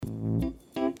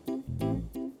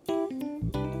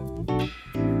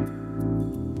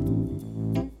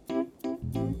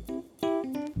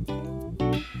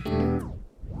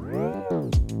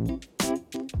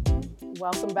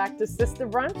Welcome back to Sister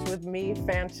Brunch with me,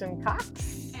 Fanchon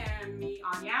Cox. And me,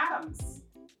 Anya Adams.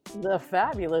 The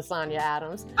fabulous Anya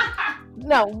Adams.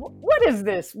 Now, what is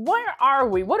this? Where are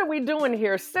we? What are we doing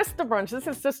here? Sister Brunch. This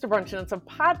is Sister Brunch, and it's a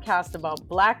podcast about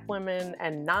Black women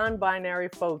and non-binary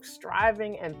folks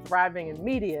striving and thriving in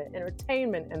media,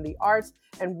 entertainment, and the arts.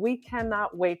 And we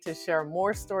cannot wait to share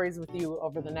more stories with you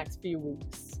over the next few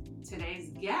weeks.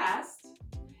 Today's guest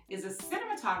is a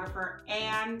cinematographer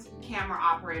and camera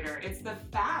operator. It's the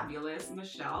fabulous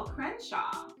Michelle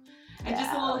Crenshaw. And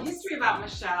just a little history about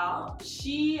Michelle.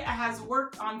 She has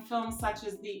worked on films such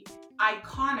as the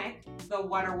iconic The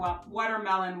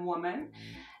Watermelon Woman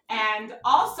and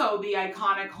also the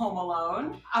iconic Home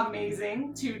Alone.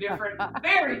 Amazing. Two different,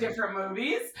 very different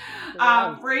movies.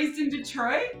 Raised in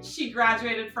Detroit, she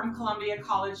graduated from Columbia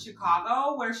College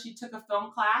Chicago, where she took a film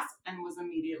class and was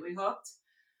immediately hooked.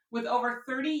 With over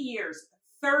 30 years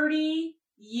in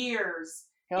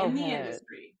the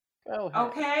industry.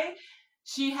 Okay?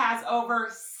 She has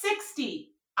over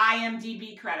 60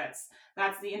 IMDb credits.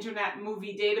 That's the Internet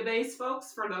Movie Database,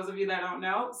 folks, for those of you that don't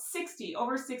know.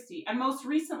 Over 60. And most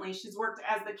recently, she's worked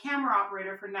as the camera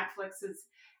operator for Netflix's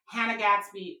Hannah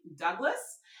Gadsby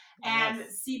Douglas and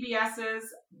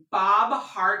CBS's Bob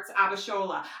Hart's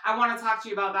Abishola. I want to talk to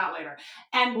you about that later.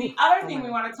 And the other thing we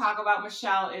want to talk about,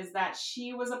 Michelle, is that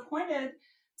she was appointed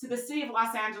to the City of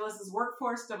Los Angeles'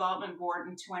 Workforce Development Board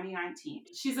in 2019.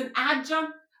 She's an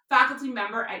adjunct faculty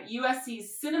member at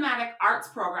USC's Cinematic Arts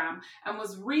Program and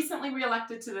was recently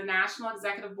reelected to the National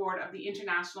Executive Board of the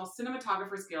International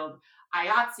Cinematographers Guild,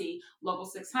 IATSE, Local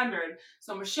 600.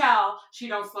 So Michelle, she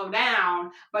don't slow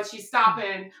down, but she's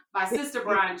stopping by Sister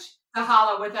Brunch to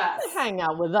holla with us. Hang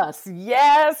out with us.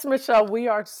 Yes, Michelle, we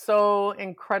are so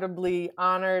incredibly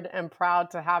honored and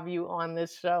proud to have you on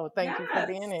this show. Thank you for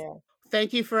being here.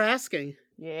 Thank you for asking.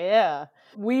 Yeah.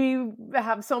 We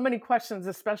have so many questions,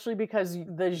 especially because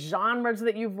the genres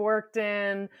that you've worked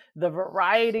in, the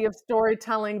variety of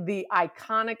storytelling, the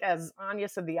iconic, as Anya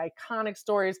said, the iconic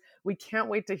stories. We can't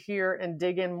wait to hear and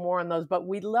dig in more on those. But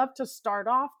we'd love to start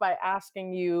off by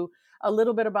asking you a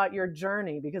little bit about your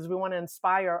journey, because we want to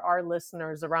inspire our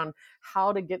listeners around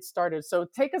how to get started. So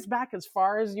take us back as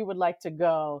far as you would like to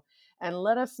go and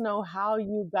let us know how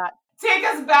you got. Take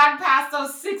us back past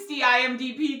those 60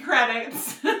 IMDb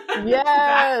credits.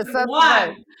 Yes, that's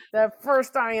right. That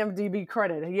first IMDb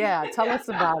credit. Yeah, tell us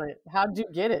about it. How'd you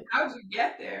get it? How'd you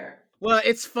get there? Well,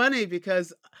 it's funny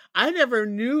because I never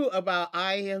knew about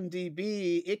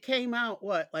IMDb. It came out,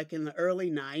 like in the early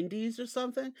 90s or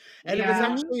something? And it was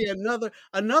actually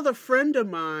another friend of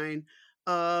mine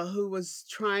who was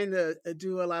trying to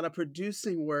do a lot of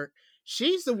producing work.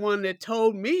 She's the one that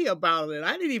told me about it.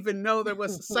 I didn't even know there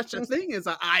was such a thing as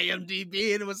an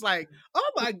IMDb. And it was like,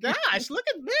 oh my gosh, look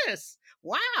at this.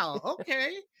 Wow.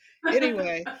 Okay.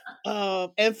 Anyway,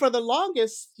 and for the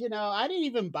longest, I didn't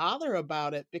even bother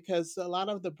about it because a lot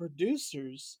of the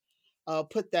producers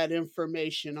put that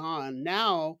information on.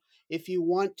 Now, if you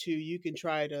want to, you can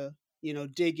try to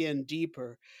dig in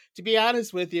deeper. To be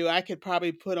honest with you, I could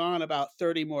probably put on about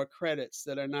 30 more credits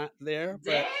that are not there.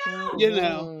 But, you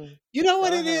know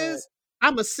what it is?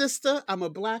 I'm a sister. I'm a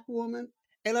Black woman.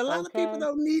 And a lot of people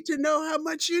don't need to know how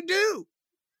much you do.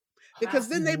 Because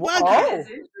then they bug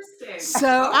you. So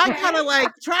I kind of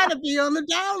try to be on the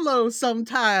down low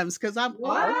sometimes because I'm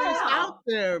always out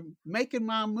there making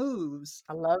my moves.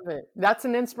 I love it. That's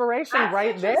an inspiration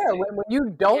right there. When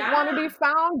you don't want to be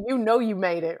found, you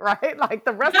made it, right? Like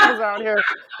the rest of us out here,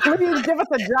 please give us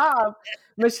a job.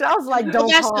 Michelle's like,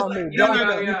 don't call me.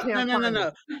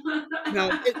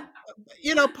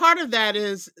 No. Part of that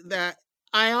is that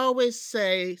I always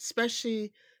say,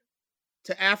 especially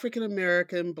to African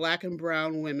American, Black and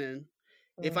brown women,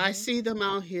 if I see them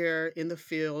out here in the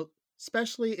field,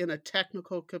 especially in a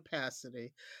technical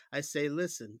capacity, I say,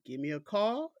 listen, give me a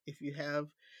call if you have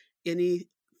any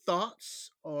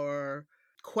thoughts or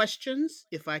questions.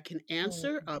 If I can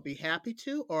answer, I'll be happy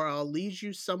to, or I'll lead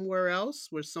you somewhere else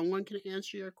where someone can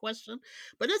answer your question.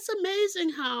 But it's amazing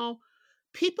how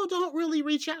people don't really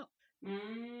reach out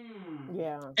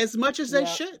as much as they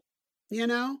should.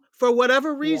 For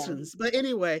whatever reasons. But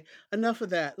anyway, enough of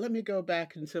that. Let me go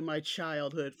back into my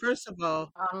childhood. First of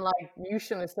all, I'm like, you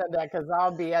shouldn't have said that because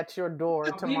I'll be at your door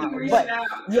tomorrow. No.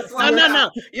 You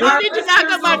don't need to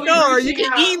knock on my door. You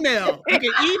can email. You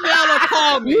can email or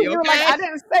call me. Okay? I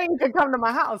didn't say you could come to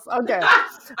my house. Okay.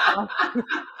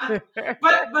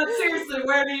 but seriously,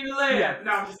 where do you live? Yeah.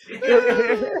 No, I'm just kidding.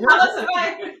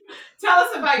 Tell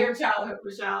us about your childhood,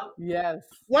 Michelle. Yes.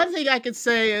 One thing I could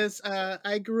say is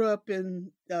I grew up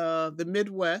in the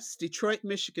Midwest, Detroit,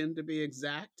 Michigan, to be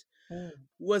exact. Mm,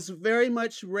 was very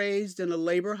much raised in a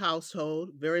labor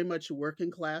household, very much a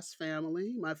working class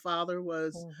family. My father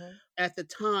was, mhm, at the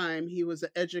time, he was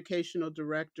the educational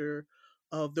director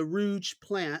of the Rouge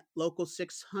plant, Local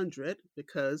 600,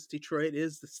 because Detroit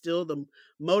is still the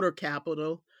motor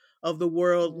capital of the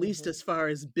world, at least mhm, as far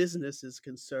as business is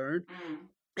concerned. Mm.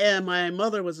 And my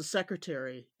mother was a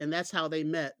secretary, and that's how they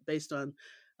met, based on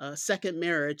second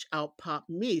marriage. Out popped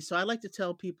me. So I like to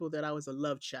tell people that I was a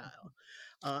love child.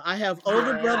 I have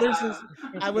older brothers, and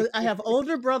Yeah. I have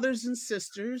older brothers and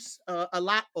sisters, a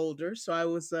lot older. So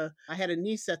I had a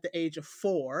niece at the age of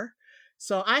 4.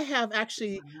 So I have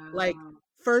actually, like, Wow.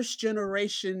 first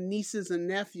generation nieces and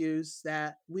nephews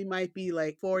that we might be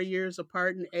like 4 years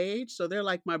apart in age. So they're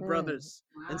like my mm, brothers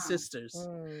and Wow. sisters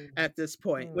mm, at this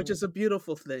point, which mm, is a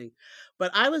beautiful thing.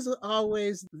 But I was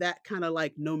always that kind of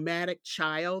like nomadic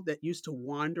child that used to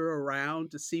wander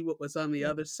around to see what was on the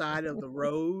mm, other side of the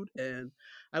road. And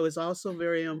I was also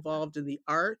very involved in the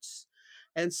arts.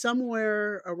 And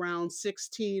somewhere around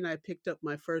 16, I picked up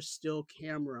my first still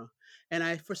camera. And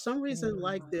I, for some reason, mm,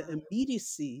 liked the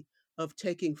immediacy of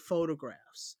taking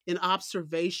photographs in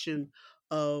observation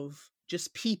of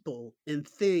just people and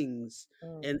things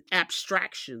mm. and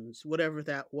abstractions, whatever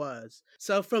that was.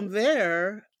 So from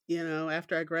there,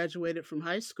 after I graduated from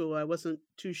high school, I wasn't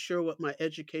too sure what my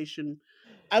education,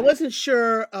 I wasn't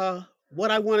sure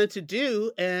what I wanted to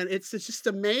do. And it's just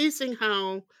amazing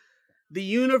how the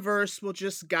universe will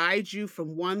just guide you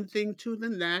from one thing to the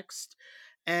next.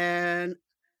 And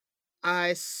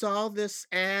I saw this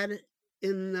ad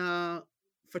in the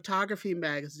photography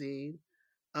magazine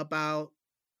about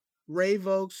Ray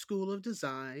Vogue School of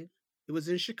Design. It was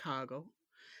in Chicago,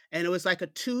 and it was like a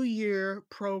 2-year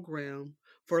program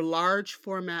for large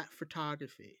format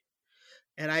photography.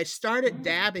 And I started Mm.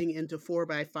 dabbing into 4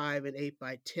 by 5 and 8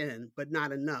 by 10, but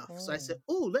not enough. So I said, Mm.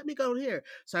 "Oh, let me go here."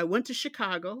 So I went to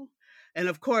Chicago, and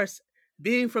of course,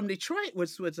 being from Detroit,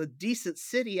 which was a decent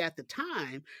city at the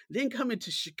time, then coming to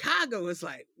Chicago was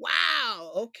like,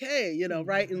 wow, okay,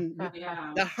 right in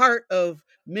Yeah. the heart of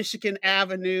Michigan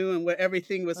Avenue and where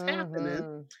everything was happening.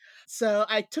 Mhm. So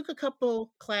I took a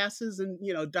couple classes in,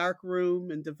 dark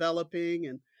room and developing.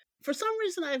 And for some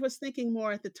reason, I was thinking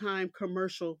more at the time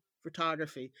commercial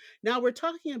photography. Now we're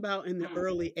talking about in the Mm.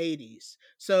 early 80s.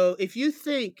 So if you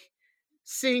think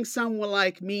seeing someone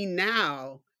like me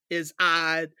now is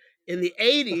odd, in the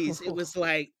 80s, it was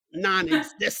like non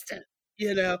existent.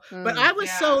 But I Mm.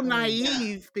 was Yeah. so Mm. Yeah.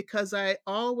 naive because I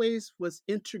always was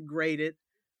integrated,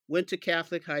 went to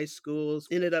Catholic high schools,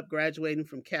 ended up graduating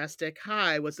from Castech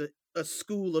High, was a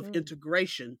school of Mm.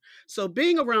 integration. So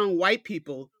being around white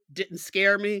people didn't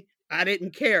scare me. I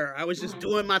didn't care. I was just Mhm.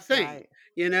 doing my thing, Right.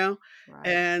 you know?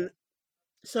 Right. And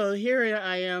so here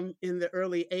I am in the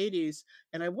early 80s,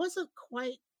 and I wasn't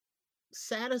quite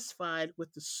satisfied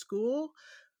with the school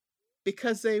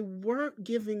because they weren't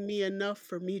giving me enough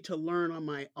for me to learn on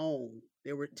my own.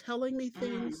 They were telling me Mm.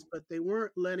 things, but they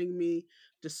weren't letting me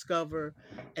discover.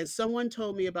 And someone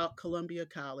told me about Columbia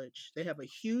College. They have a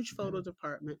huge photo Mm.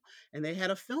 department and they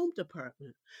had a film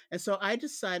department. And so I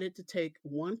decided to take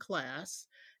one class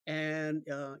and,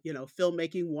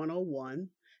 filmmaking 101,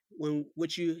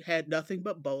 which you had nothing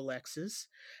but Bolexes,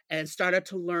 and started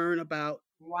to learn about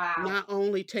Wow. not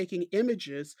only taking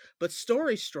images, but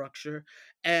story structure.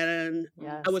 And Mm.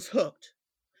 I Yes. was hooked.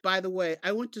 By the way,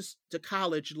 I went to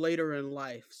college later in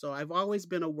life. So I've always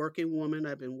been a working woman.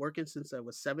 I've been working since I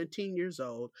was 17 years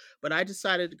old, but I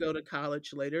decided to go to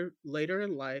college later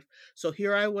in life. So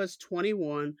here I was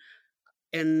 21,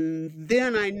 and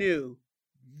then I knew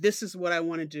this is what I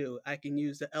want to do. I can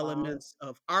use the Wow. elements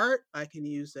of art, I can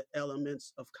use the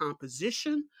elements of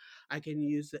composition, I can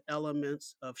use the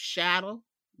elements of shadow,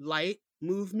 light,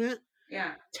 movement,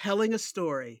 Yeah. telling a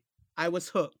story. I was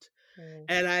hooked. Mm.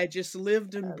 And I just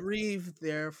lived and Yes. breathed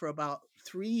there for about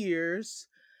 3 years,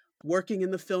 working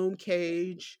in the film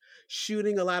cage,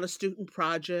 shooting a lot of student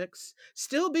projects,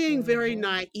 still being very Mhm.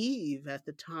 naive at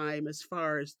the time as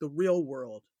far as the real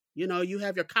world. You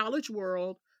have your college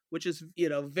world, which is,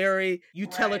 very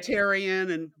Right.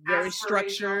 utilitarian and very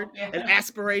structured Aspirational. and Yeah.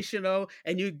 aspirational,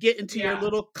 and you get into your Yeah.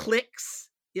 little cliques.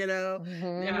 There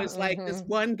Mhm. Yeah. was like this Mhm.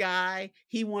 one guy,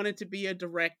 he wanted to be a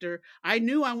director. I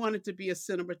knew I wanted to be a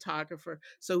cinematographer.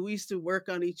 So we used to work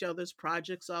on each other's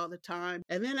projects all the time.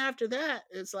 And then after that,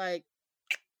 it's like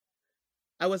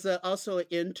I was also an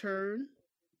intern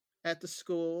at the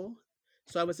school.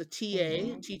 So I was a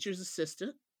TA, Mhm. Mhm. teacher's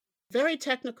assistant, very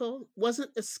technical,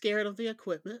 wasn't as scared of the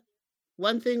equipment.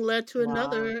 One thing led to Wow.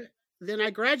 another. Then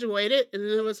I graduated, and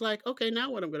then it was like, okay,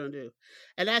 now what I'm going to do.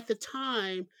 And at the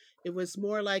time, it was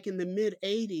more like in the mid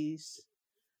 80s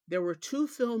there were two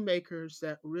filmmakers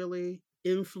that really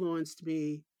influenced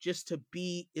me just to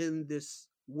be in this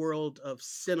world of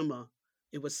cinema.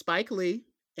 It was Spike Lee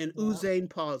and Yeah. Usain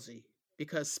Palsy,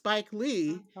 because Spike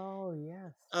Lee, Oh,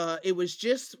 yes. it was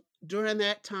just during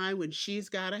that time when She's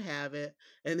Gotta Have It,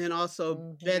 and then also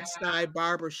Mhm. Bed-Stuy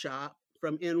Barbershop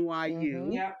from NYU.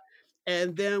 Mhm. Yep.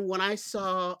 And then when I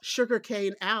saw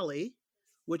Sugarcane Alley,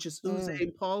 which is Mm.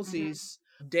 Usain Mhm. Palsy's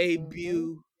Mhm.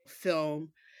 debut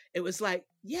film, it was like,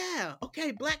 yeah,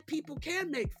 okay, Black people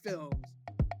can make films.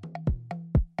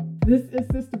 This is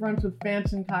Sister Brunch with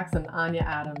Fanchon Cox and Anya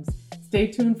Adams. Stay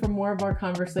tuned for more of our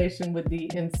conversation with the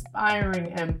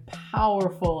inspiring and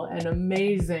powerful and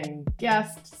amazing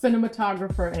guest,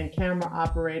 cinematographer, and camera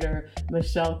operator,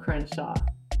 Michelle Crenshaw.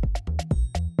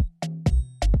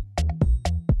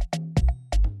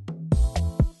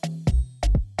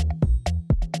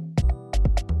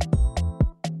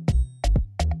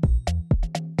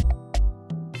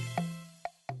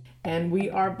 And we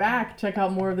are back. Check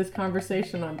out more of this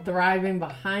conversation on Thriving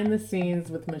Behind the Scenes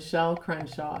with Michelle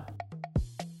Crenshaw.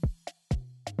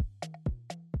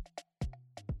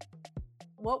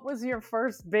 What was your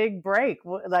first big break?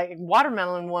 Like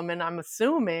Watermelon Woman, I'm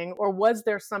assuming, or was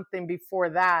there something before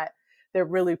that that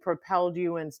really propelled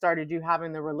you and started you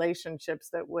having the relationships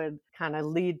that would kind of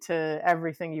lead to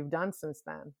everything you've done since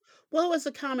then? Well, it was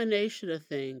a combination of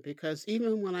things, because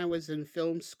even when I was in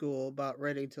film school about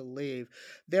ready to leave,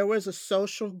 there was a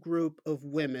social group of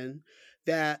women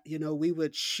that, we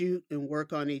would shoot and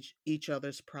work on each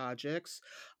other's projects.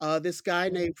 This guy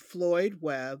Mm. named Floyd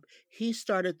Webb, he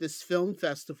started this film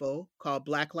festival called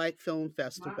Blacklight Film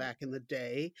Festival Wow. back in the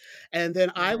day. And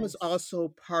then I was Nice. also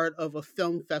part of a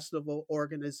film festival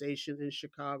organization in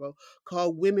Chicago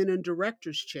called Women in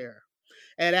Directors Chair.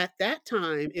 And at that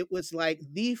time, it was like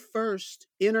the first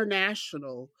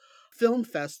international film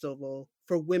festival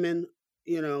for women,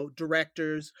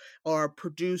 directors or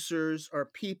producers or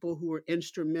people who were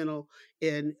instrumental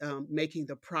in making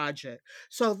the project.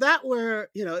 So that were,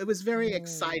 it was very Mm.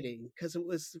 exciting because it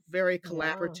was very Yeah.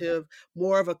 collaborative,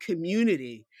 more of a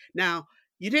community. Now,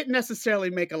 you didn't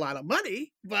necessarily make a lot of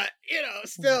money, but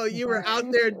still you were out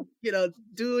Right. there,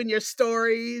 doing your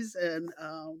stories, and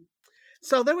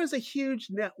so there was a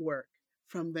huge network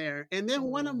from there. And then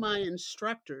one of Mm. my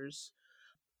instructors,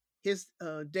 his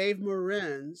Dave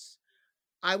Morenz,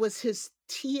 I was his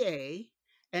TA.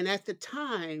 And at the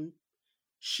time,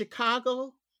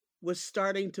 Chicago was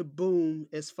starting to boom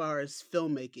as far as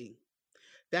filmmaking.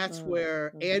 That's Mm.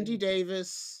 where Andy Mhm.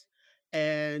 Davis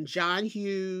and John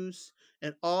Hughes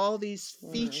and all these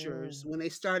features, Mm. when they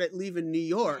started leaving New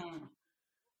York Mm.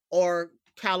 or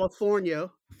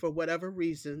California for whatever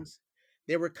reasons,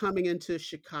 they were coming into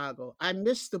Chicago. I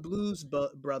missed the Blues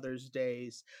Brothers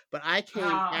days, but I came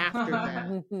after that.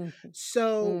 Oh. Mm.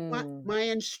 So my, Mm. my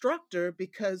instructor,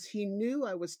 because he knew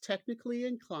I was technically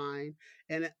inclined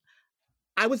and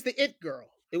I was the it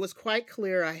girl, it was quite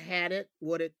clear I had it,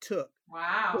 what it took to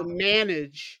Wow.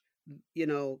 manage,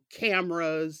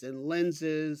 cameras and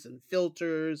lenses and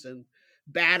filters and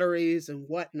batteries and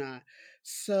whatnot.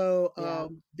 So Yeah.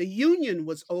 the union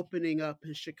was opening up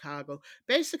in Chicago.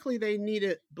 Basically, they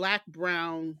needed Black,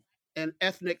 brown, and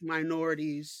ethnic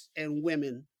minorities and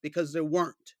women because there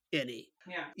weren't any.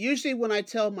 Yeah. Usually, when I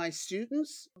tell my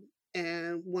students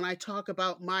and when I talk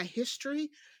about my history,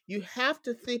 you have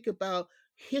to think about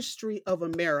history of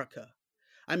America.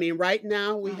 I mean, right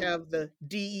now we Mm. have the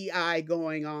DEI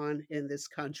going on in this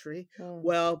country. Mm.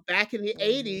 Well, back in the Mhm.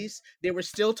 80s, they were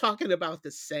still talking about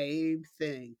the same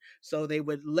thing. So they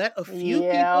would let a few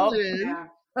people Yep. in, Yeah.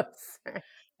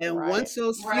 and Right. once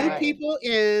those few Right. Right. people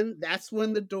in, that's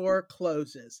when the door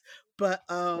closes. But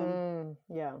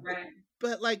Yeah. Right.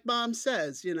 but like mom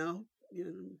says,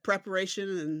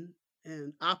 preparation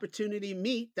and opportunity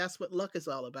meet. That's what luck is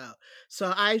all about.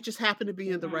 So I just happened to be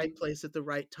in the right Mm. place at the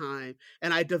right time,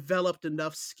 and I developed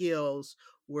enough skills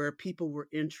where people were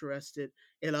interested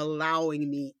in allowing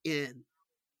me in,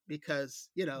 because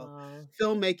Wow.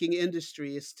 filmmaking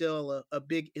industry is still a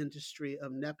big industry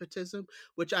of nepotism,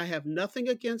 which I have nothing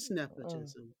against Mm.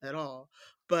 nepotism at all,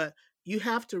 but you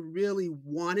have to really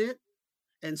want it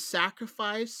and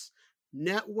sacrifice,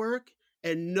 network,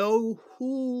 and know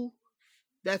who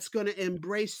that's going to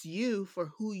embrace you for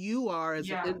who you are as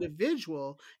an Yeah.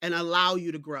 individual and allow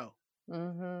you to grow.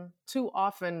 Too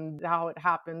often, how it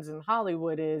happens in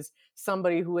Hollywood is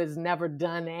somebody who has never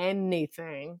done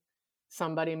anything,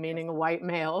 somebody meaning a white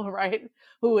male, right?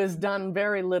 Who has done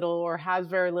very little or has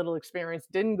very little experience,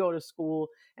 didn't go to school,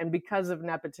 and because of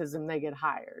nepotism, they get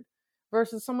hired.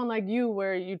 Versus someone like you,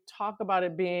 where you talk about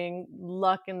it being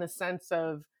luck in the sense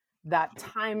of that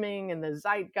timing and the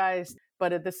zeitgeist,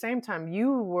 but at the same time,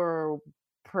 you were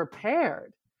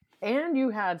prepared and you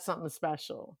had something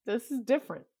special. This is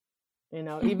different,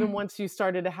 even once you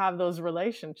started to have those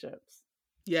relationships.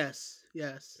 Yes,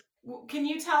 yes. Can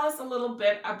you tell us a little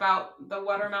bit about the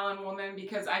Watermelon Woman?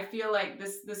 Because I feel like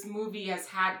this movie has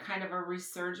had kind of a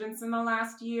resurgence in the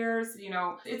last years.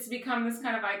 It's become this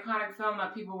kind of iconic film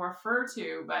that people refer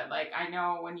to, but like I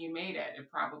know when you made it,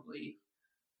 it probably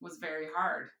was very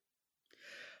hard.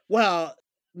 Well,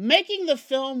 making the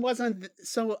film wasn't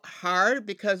so hard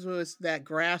because it was that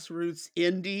grassroots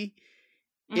indie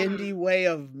way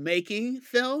of making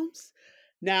films.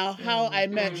 Now, how I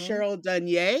met Mhm. Cheryl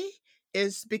Dunye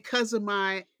is because of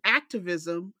my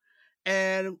activism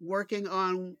and working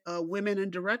on Women in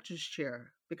Directors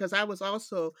Chair. Because I was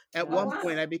also, at Oh one Yes.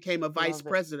 point, wow. I became a vice Love it.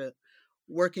 president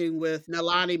working with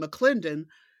Nalani McClendon,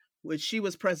 which she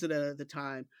was president at the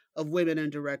time of Women in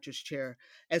Directors Chair.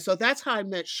 And so that's how I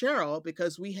met Cheryl,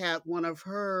 because we had one of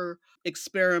her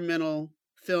experimental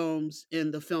films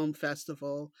in the film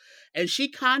festival. And she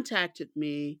contacted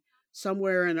me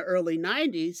somewhere in the early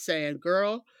 90s saying,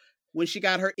 girl, when she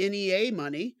got her NEA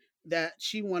money, that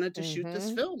she wanted to shoot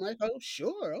this Mhm. film. Like, oh,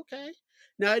 sure, okay.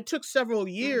 Now, it took several Wow.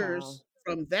 years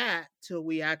from that till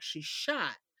we actually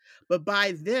shot. But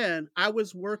by then, I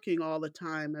was working all the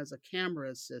time as a camera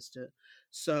assistant.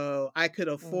 So I could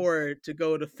Mm. afford to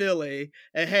go to Philly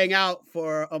and hang out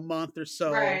for a month or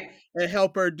so Right. and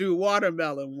help her do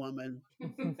Watermelon Woman.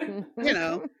 You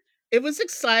know, it was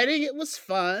exciting. It was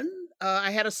fun.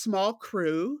 I had a small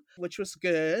crew, which was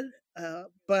good.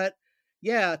 But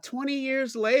yeah, 20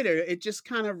 years later, it just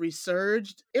kind of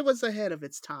resurged. It was ahead of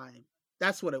its time.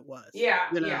 That's what it was.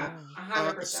 Yeah, You yeah, know,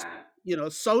 Yeah. 's-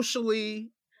 100%.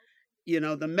 socially,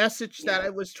 the message that Yeah, I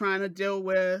was trying to deal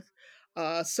with.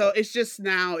 So it's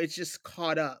just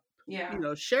caught up. yeah.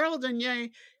 Cheryl Denier,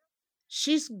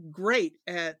 she's great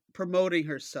at promoting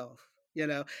herself.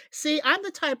 See, I'm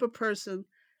the type of person,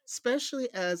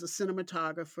 especially as a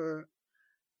cinematographer,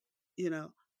 you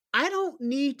know, I don't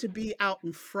need to be out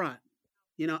in front.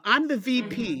 I'm the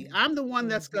VP. Hmm. Mhm. I'm the one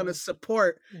that's going to Mhm.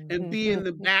 support and be in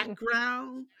the Mhm.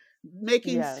 background,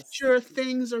 making Yes. sure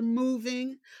things are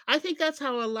moving. I think that's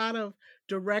how a lot of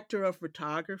director of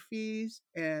photographies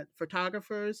and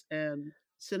photographers and Mhm.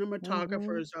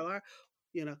 cinematographers are.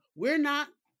 We're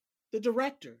not the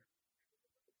director.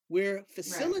 We're Right.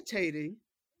 facilitating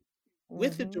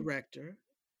with the Mhm. director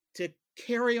to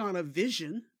carry on a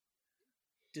vision,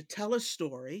 to tell a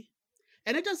story.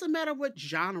 And it doesn't matter what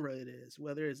genre it is,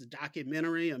 whether it's a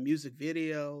documentary, a music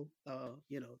video,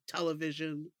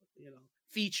 television,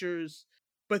 features,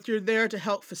 but you're there to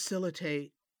help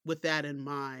facilitate with that in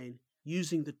mind,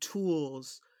 using the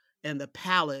tools and the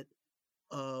palette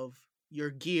of your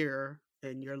gear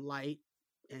and your light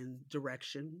and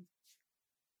direction,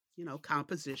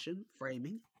 composition,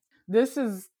 framing. This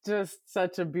is just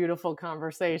such a beautiful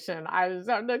conversation. I was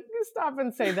having to stop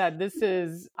and say that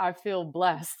I feel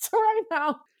blessed right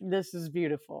now. This is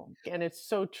beautiful. And it's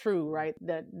so true, right?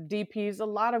 That DPs, a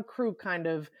lot of crew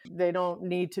they don't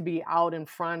need to be out in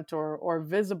front or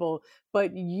visible.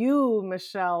 But you,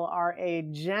 Michelle, are a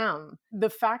gem. The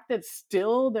fact that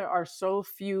still there are so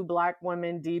few Black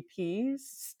women DPs,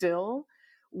 still,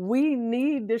 we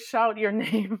need to shout your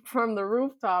name from the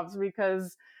rooftops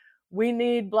because we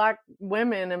need Black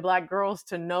women and Black girls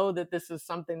to know that this is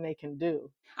something they can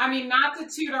do. I mean, not to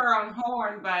toot our own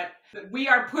horn, but we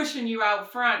are pushing you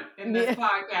out front in this Yeah.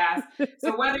 podcast.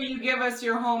 So whether you give us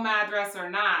your home address or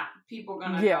not, people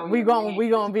gonna Yeah, know your name. we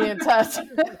gonna be in touch.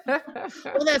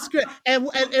 Well, that's good. And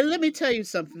let me tell you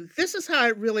something. This is how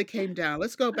it really came down.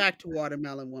 Let's go back to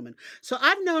Watermelon Woman. So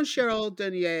I've known Cheryl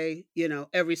Denier,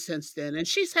 ever since then, and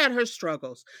she's had her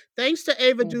struggles. Thanks to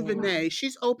Ava Mhm. Mhm. DuVernay,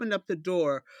 she's opened up the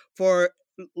door for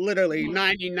literally Mhm.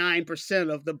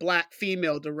 99% of the Black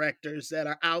female directors that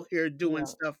are out here doing Yeah.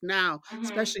 stuff now, Mhm.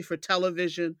 especially for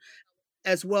television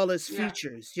as well as Yeah.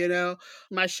 features.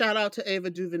 My shout out to Ava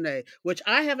DuVernay, which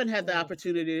I haven't had the Yes.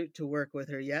 opportunity to work with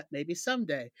her yet, maybe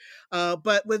someday.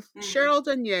 But with Mhm. Cheryl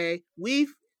Denier,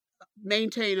 we've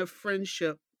maintained a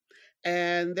friendship.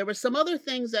 And there were some other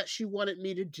things that she wanted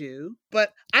me to do,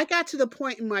 but I got to the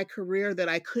point in my career that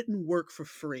I couldn't work for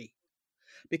free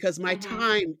because my Mhm.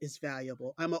 time is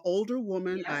valuable. I'm an older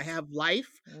woman. I Yes. have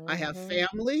life, I have Mhm.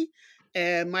 family,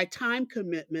 and my time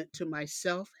commitment to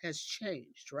myself has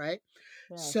changed, right?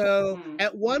 Yes. So Mhm.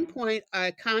 at one Mhm. point,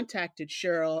 I contacted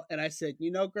Cheryl and I said,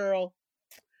 girl,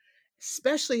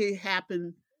 especially it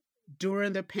happened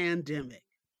during the pandemic.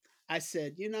 I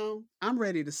said, I'm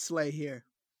ready to slay here.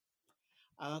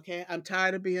 Okay. I'm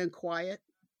tired of being quiet.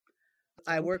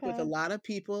 I work with a Okay. lot of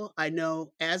people. I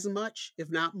know as much, if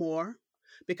not more.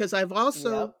 because I've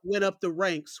also Yep. went up the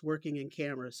ranks working in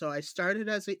camera. So I started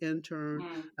as an intern.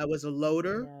 Mm. I was a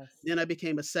loader. Yes. Then I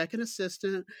became a second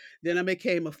assistant. Then I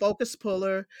became a focus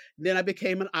puller. Then I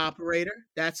became an operator.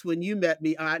 That's when you met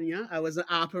me, Anya. I was an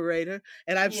operator,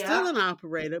 and I'm still Yeah. an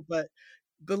operator. But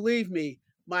believe me,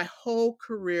 my whole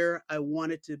career, I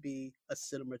wanted to be a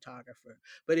cinematographer.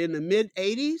 But in the mid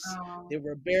 80s, Oh, there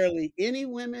were barely any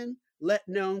women, let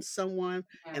alone someone.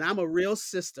 yeah. And I'm a real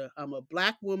sister. I'm a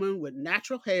Black woman with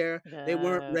natural hair. They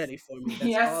weren't Yes. ready for me.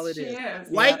 That's all Yes, it she is.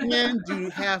 is. White Yep. men do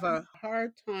have a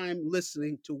hard time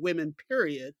listening to women,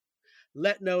 period,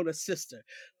 let alone a sister.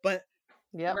 But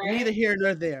Yep. neither Right? here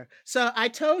nor there. So I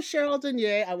told Cheryl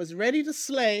Denier I was ready to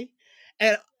slay.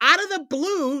 And out of the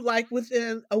blue, like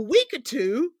within a week or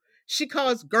two, she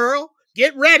calls, "Girl,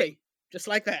 get ready." Just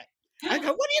like that. I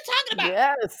go, "What are you talking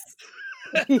about?"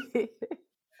 Yes.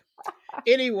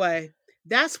 Anyway,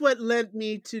 that's what led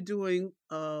me to doing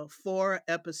 4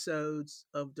 episodes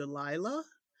of Delilah.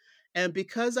 And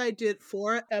because I did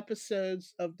 4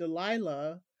 episodes of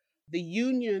Delilah, the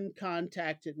union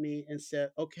contacted me and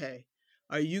said, "Okay,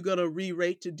 are you going to re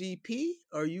rate to DP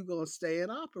or are you going to stay an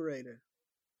operator?"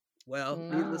 Well,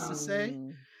 needless to Oh, say,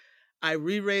 Mm. I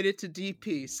re rated to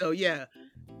DP. So, yeah,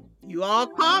 you all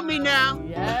call me wow. now.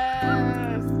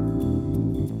 Yes.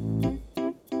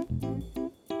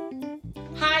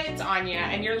 Hi, it's Anya,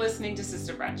 and you're listening to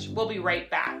Sister Brunch. We'll be right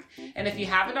back. And if you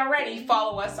haven't already,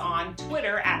 follow us on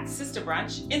Twitter at Sister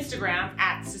Brunch, Instagram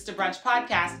at Sister Brunch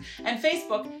Podcast, and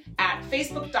Facebook at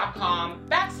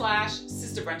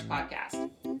facebook.com/Sister Brunch Podcast.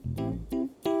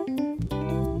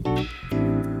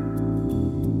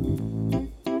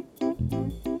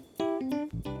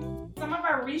 Some of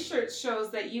our research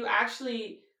shows that you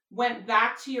actually went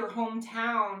back to your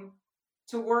hometown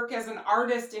to work as an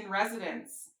artist in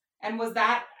residence. And was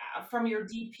that from your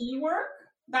DP work?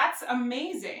 That's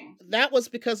amazing. That was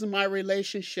because of my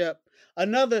relationship.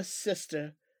 Another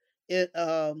sister, it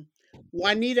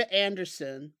Juanita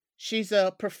Anderson. She's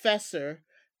a professor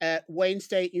at Wayne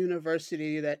State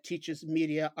University that teaches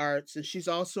media arts, and she's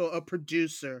also a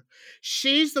producer.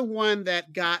 She's the one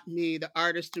that got me the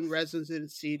artist in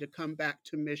residency to come back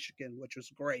to Michigan, which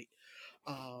was great.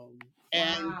 Um,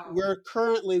 and Wow. we're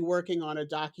currently working on a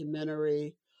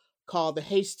documentary called the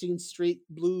Hastings Street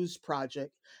Blues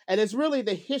Project. And it's really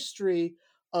the history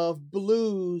of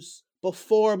blues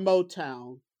before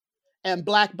Motown and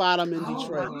Black Bottom in Oh,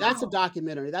 Detroit. That's a wow.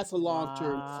 documentary. That's a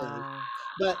long-term thing. Wow.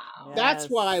 But that's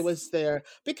why I Yes. was there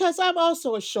because I'm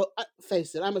also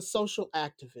face it, I'm a social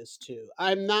activist too.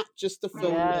 I'm not just a Mhm.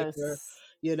 filmmaker, Yes.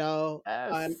 you know.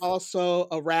 I'm Yes. also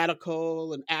a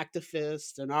radical, an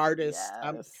activist, an artist.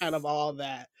 I'm kind of Yes. all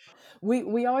that.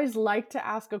 We always like to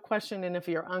ask a question, and if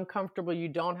you're uncomfortable, you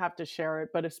don't have to share it,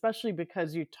 but especially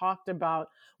because you talked about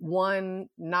one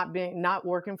not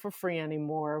working for free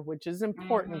anymore, which is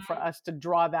important for Mhm. us to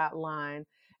draw that line.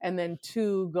 And then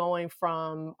two, going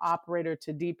from operator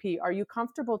to DP. Are you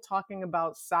comfortable talking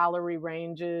about salary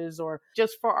ranges or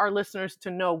just for our listeners to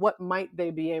know what might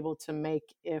they be able to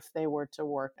make if they were to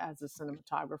work as a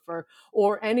cinematographer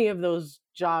or any of those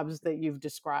jobs that you've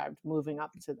described moving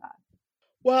up to that?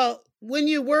 Well, when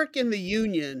you work in the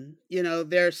union, you know,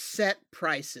 there's set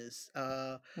prices,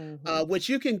 Mhm. which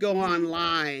you can go Mhm.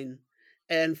 online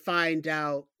and find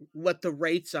out what the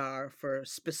rates are for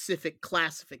specific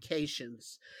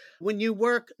classifications. When you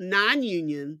work non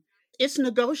union, it's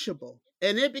negotiable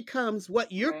and it becomes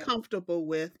what you're Right. comfortable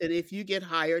with. And if you get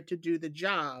hired to do the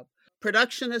job,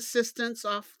 production assistants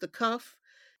off the cuff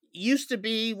used to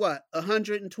be what,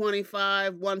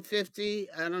 125,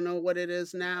 150. I don't know what it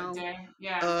is A now. day.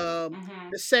 Yeah. um, Mhm.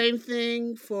 the same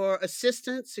thing for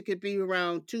assistants. It could be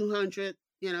around 200,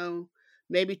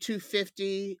 maybe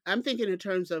 250. I'm thinking in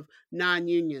terms of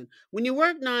non-union. When you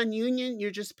work non-union,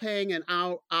 you're just paying an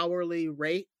hourly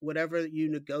rate, whatever you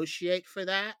negotiate for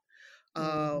that.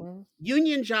 Uh, Mhm.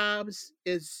 Union jobs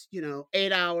is,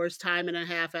 8 hours, time and a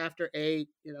half after eight,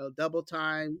 double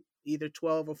time, either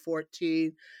 12 or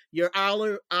 14. Your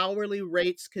hourly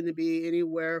rates can be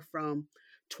anywhere from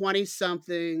 20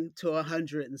 something to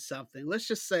 100 and something. Let's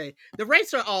just say the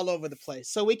rates are all over the place.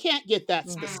 So we can't get that Mm.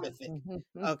 specific. Mhm.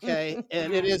 Okay.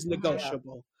 And it Mhm. is Mhm. Yeah.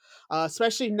 negotiable.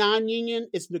 Especially non-union,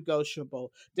 it's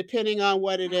negotiable depending on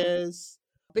what it Mm. is.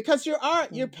 Because you're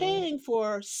Mhm. paying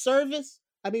for service.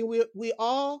 I mean, we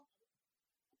all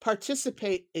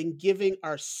participate in giving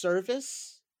our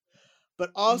service, but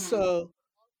Mhm. also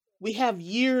we have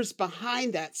years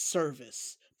behind that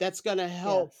service that's going to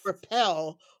help Yes.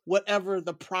 propel whatever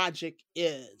the project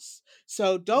is.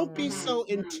 So don't be Mhm. so Mhm. Mhm.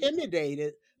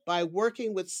 intimidated by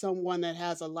working with someone that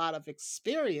has a lot of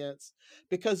experience,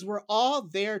 because we're all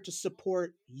there to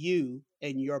support you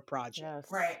and your project.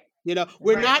 Yes. Right.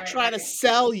 We're Right. not Right. trying to Right.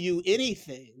 sell you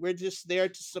anything. We're just there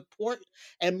to support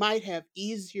and might have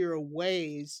easier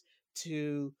ways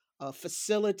to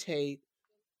facilitate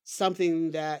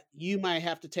something that you might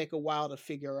have to take a while to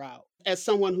figure out as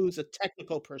someone who's a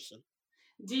technical person.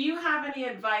 Do you have any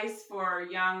advice for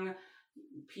young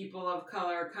people of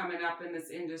color coming up in this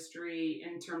industry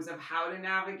in terms of how to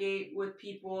navigate with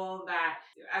people that,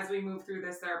 as we move through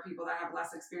this, there are people that have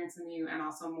less experience than you and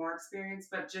also more experience,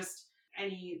 but just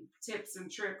any tips and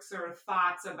tricks or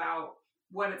thoughts about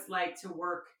what it's like to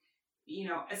work,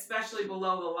 especially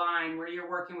below the line where you're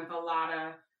working with a lot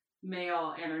of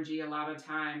male energy a lot of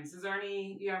times. Do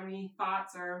you have any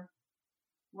thoughts or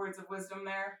words of wisdom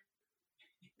there?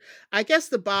 I guess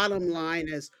the bottom line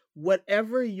is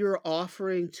whatever you're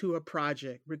offering to a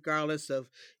project, regardless of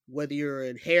whether you're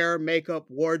in hair, makeup,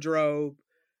 wardrobe,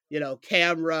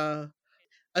 camera,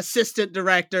 assistant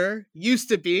director, used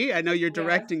to be, I know you're Yes.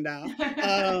 directing now.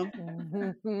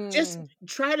 Just Mhm.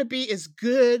 try to be as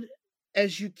good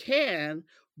as you can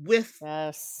with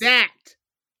Yes. that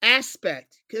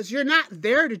aspect, because you're not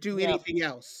there to do Yep. anything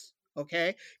else.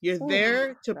 Okay. You're Oof,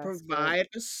 there to that's good. provide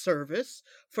a service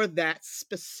for that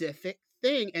specific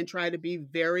thing and try to be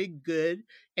very good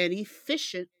and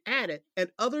efficient at it. And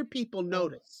other people Oh,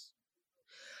 notice.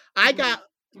 I Mhm.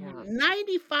 got yeah. Mhm.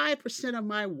 95% of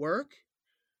my work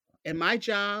and my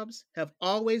jobs have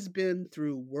always been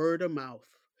through word of mouth.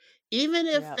 Even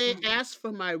if Yep. they Mhm. ask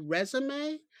for my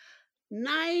resume,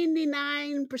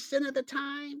 99% of the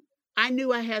time, I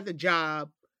knew I had the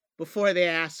job before they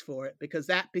asked for it, because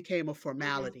that became a Mhm.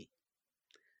 formality,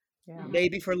 Yeah. Mhm.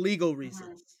 maybe for legal Mhm.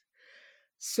 reasons.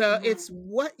 So it's Mhm.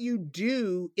 what you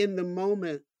do in the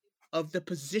moment of the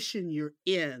position you're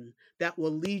in that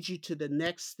will lead you to the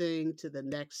next thing, to the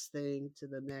next thing, to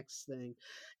the next thing.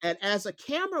 And as a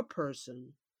camera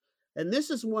person, and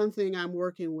this is one thing I'm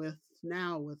working with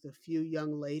now with a few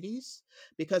young ladies,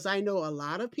 because I know a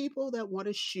lot of people that want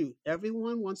to shoot.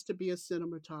 Everyone wants to be a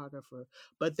cinematographer,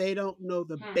 but they don't know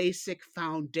the Mhm. basic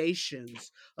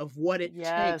foundations of what it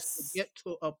takes to Yes. get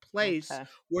to a place Okay.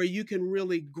 where you can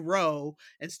really grow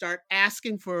and start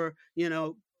asking for,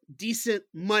 decent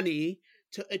money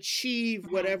to achieve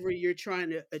Mhm. whatever you're trying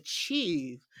to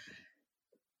achieve.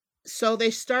 So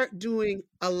they start doing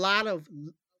a lot of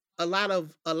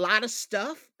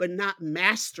stuff, but not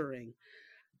mastering.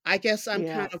 I guess I'm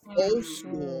kind Yeah. of old Mhm.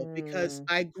 school because Mm.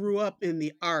 I grew up in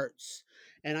the arts,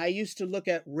 and I used to look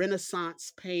at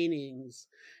Renaissance paintings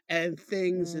and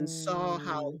things and saw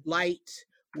how Mm. light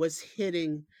was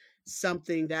hitting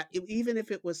something that even if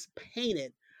it was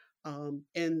painted,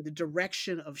 in the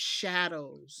direction of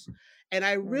shadows. And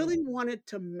I Mm. really wanted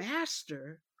to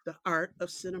master the art of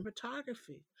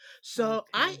cinematography. So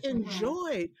I Okay. Mhm.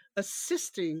 enjoyed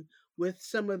assisting with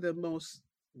some of the most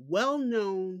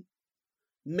well-known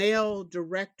male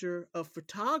director of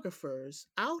photographers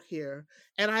out here,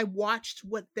 and I watched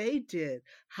what they did,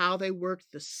 how they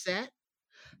worked the set,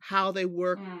 how they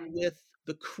worked Mhm. with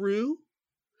the crew,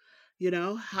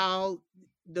 how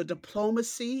the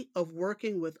diplomacy of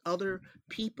working with other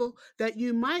people that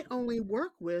you might only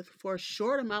work with for a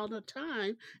short amount of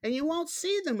time, and you won't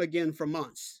see them again for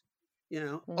months,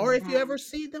 or Mm. if you Mhm. ever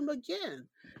see them again.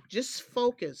 Just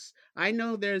focus. I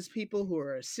know there's people who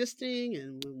are assisting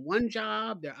in one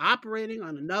job, they're operating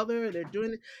on another, they're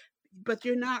doing it, but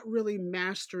you're not really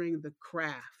mastering the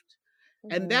craft.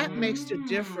 And that makes the Mm.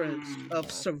 difference Mm. of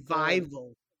That's good.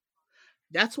 survival.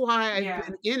 That's why I've Yeah.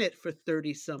 been in it for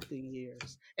 30 something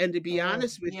years. And to be Mm.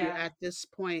 honest with you, Yeah. at this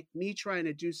point, me trying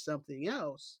to do something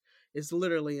else is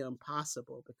literally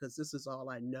impossible, because this is all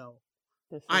I know.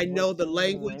 This I is know what the and you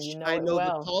language, know I it know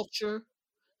the well. culture.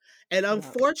 And Yeah.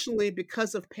 unfortunately,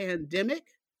 because of pandemic,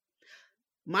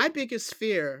 my biggest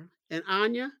fear, and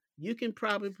Anya, you can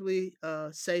probably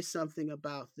say something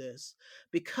about this.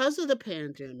 Because of the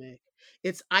pandemic,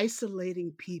 it's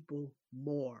isolating people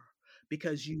more,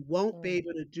 because you won't be Mm.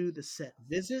 able to do the set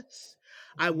visits.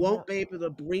 I won't Yep. be able to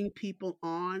bring people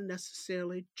on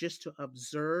necessarily just to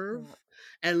observe, Yep.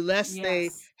 unless they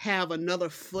Yes. have another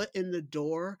foot in the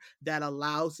door that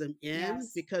allows them in.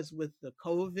 Yes. Because with the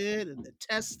COVID and the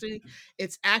testing,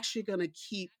 it's actually going to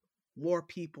keep more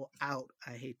people out.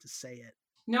 I hate to say it.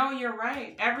 No, you're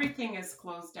right. Everything is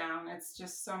closed down. It's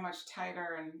just so much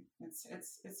tighter, and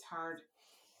it's hard.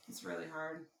 It's really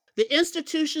hard. The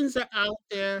institutions are out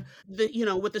there,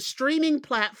 with the streaming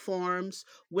platforms,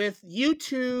 with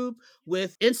YouTube,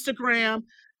 with Instagram.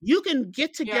 You can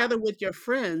get Yeah. together with your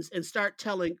friends and start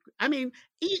telling. I mean,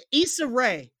 Issa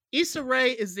Rae. Issa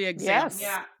Rae is the example. Yes.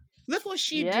 Yeah. Look what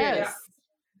she did. Yes.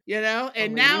 And From a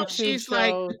now YouTube she's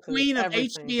like show the to queen of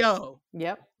everything. HBO.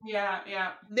 Yep.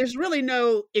 Yeah. There's really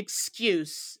no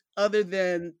excuse other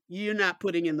than you're not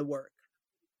putting in the work.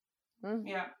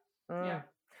 Yeah.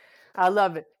 I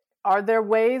love it. Are there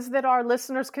ways that our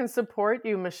listeners can support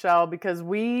you, Michelle? Because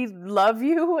we love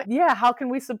you. Yeah, how can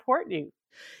we support you?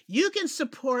 You can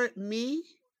support me.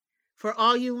 For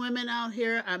all you women out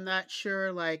here, I'm not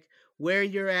sure like where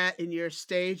you're at in your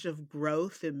stage of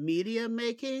growth in media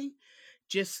making.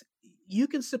 Just you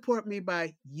can support me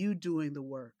by you doing the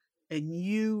work and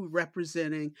you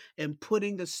representing and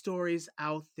putting the stories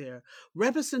out there.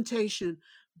 Representation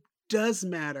does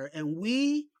matter, and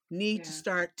we need to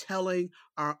start telling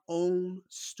our own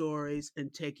stories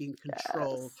and taking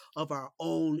control of our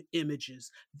own images.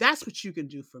 That's what you can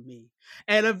do for me.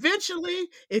 And eventually,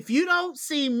 if you don't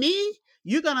see me,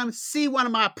 you're going to see one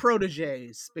of my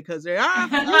proteges, because there are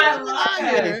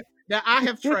here that I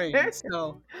have trained.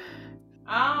 So,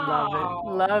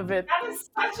 love it. That is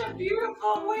such a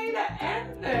beautiful way to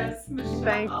end this, Michelle.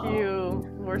 Thank you.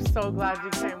 We're so glad you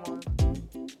came on.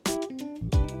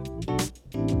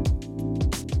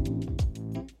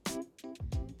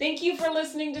 Thank you for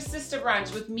listening to Sister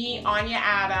Brunch with me, Anya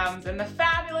Adams, and the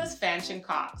fabulous Fanchon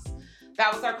Cox.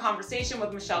 That was our conversation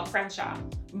with Michelle Crenshaw.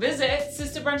 Visit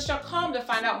sisterbrunch.com to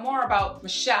find out more about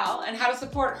Michelle and how to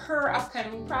support her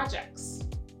upcoming projects.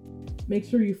 Make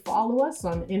sure you follow us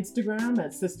on Instagram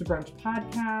at Sister Brunch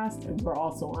Podcast, and we're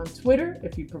also on Twitter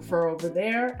if you prefer over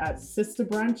there at Sister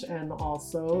Brunch. And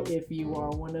also, if you are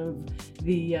one of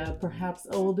the perhaps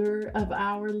older of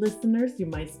our listeners, you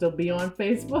might still be on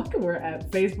Facebook. We're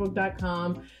at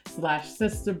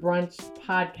facebook.com/Sister Brunch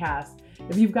Podcast.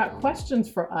 If you've got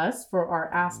questions for us for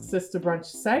our Ask Sister Brunch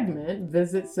segment,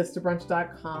 visit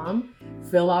sisterbrunch.com.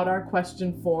 Fill out our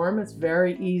question form. It's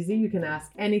very easy. You can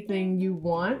ask anything you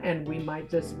want, and we might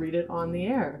just read it on the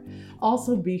air.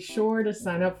 Also, be sure to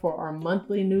sign up for our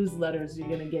monthly newsletters. You're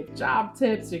going to get job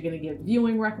tips, you're going to get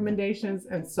viewing recommendations,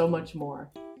 and so much more.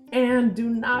 And do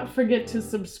not forget to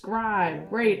subscribe,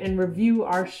 rate, and review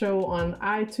our show on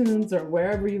iTunes or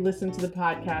wherever you listen to the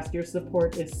podcast. Your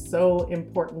support is so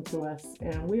important to us,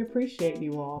 and we appreciate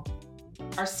you all.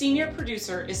 Our senior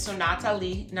producer is Sonata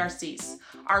Lee Narcisse.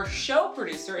 Our show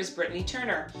producer is Brittany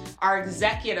Turner. Our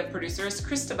executive producer is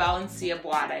Cristobal and Sia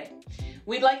Boade.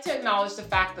 We'd like to acknowledge the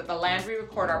fact that the land we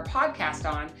record our podcast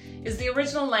on is the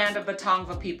original land of the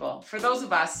Tongva people, for those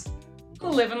of us who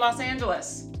live in Los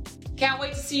Angeles. Can't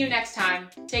wait to see you next time.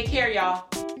 Take care, y'all.